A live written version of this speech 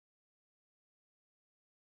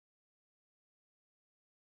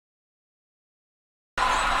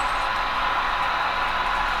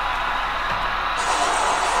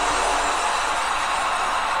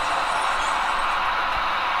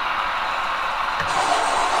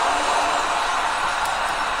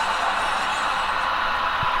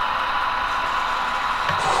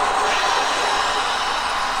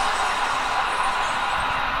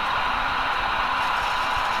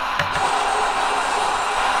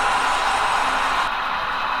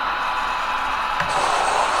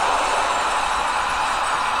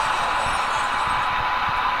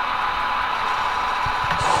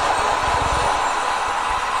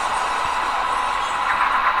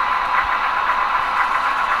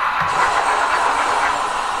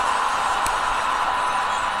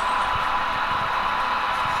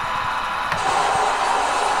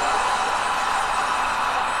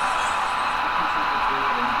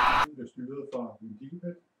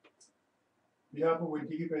Vi har på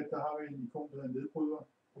Windigipet, der har vi en ikon, der hedder nedbryder,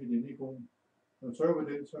 et inde-ikon. Når du trykker på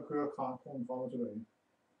den, så kører krankronen frem og tilbage.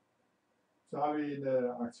 Så har vi en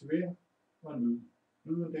aktiver og en lyd.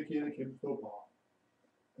 Lyden, det giver det kæmpe stort brag.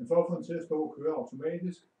 Men for at få den til at stå og køre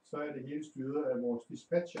automatisk, så er det hele styret af vores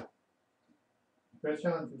dispatcher.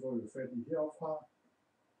 Dispatcheren, det får vi fat i heroppe fra.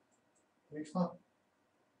 Ekstra.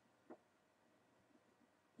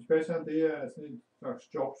 Dispatcheren, det er sådan et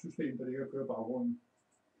slags jobsystem, der ligger og kører baggrunden.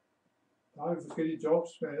 Der har vi forskellige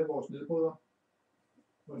jobs med alle vores nedbryder.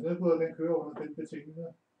 Vores nedbryder, den kører under den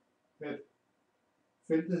betingelse, at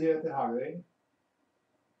feltet her, det hakket af.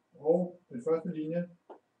 Og den første linje,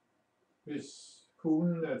 hvis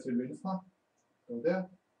kuglen er til venstre, der,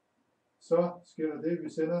 så sker der det, at vi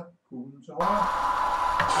sender kuglen til højre.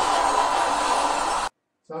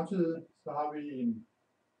 Samtidig så har vi en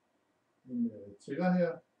tæller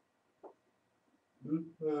her,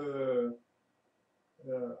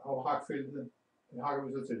 afhakfeltet, det hakker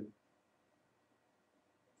vi så til.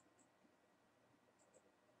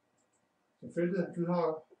 Så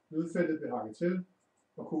lydfeltet bliver hakket til,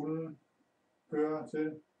 og kuglen kører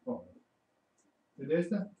til højre. Det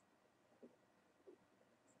næste,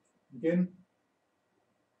 igen,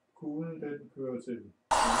 kuglen den kører til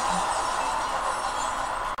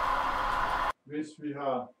hvis vi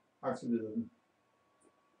har aktiveret den.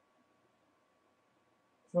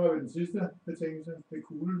 Så har vi den sidste betingelse, det er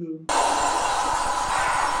kuglelyden.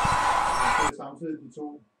 Og det er samtidig de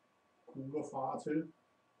to kugler fra og til.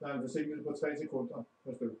 Der er en forsinkelse på 3 sekunder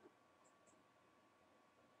per stykke.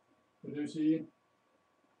 Så det vil sige,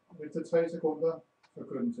 efter 3 sekunder, så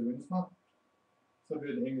kører den til venstre, så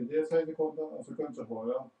bliver den hængende der 3 sekunder, og så kører den til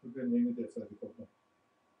højre, så bliver den hængende der 3 sekunder.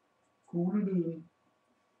 Kuglelyden,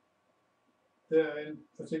 der er en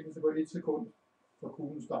forsinkelse på 1 sekund, fra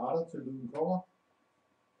kuglen starter til lyden kommer.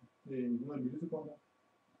 Det er 100 millisekunder.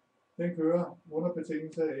 Den kører under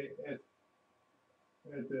betingelse af, at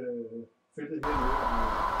feltet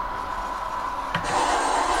hernede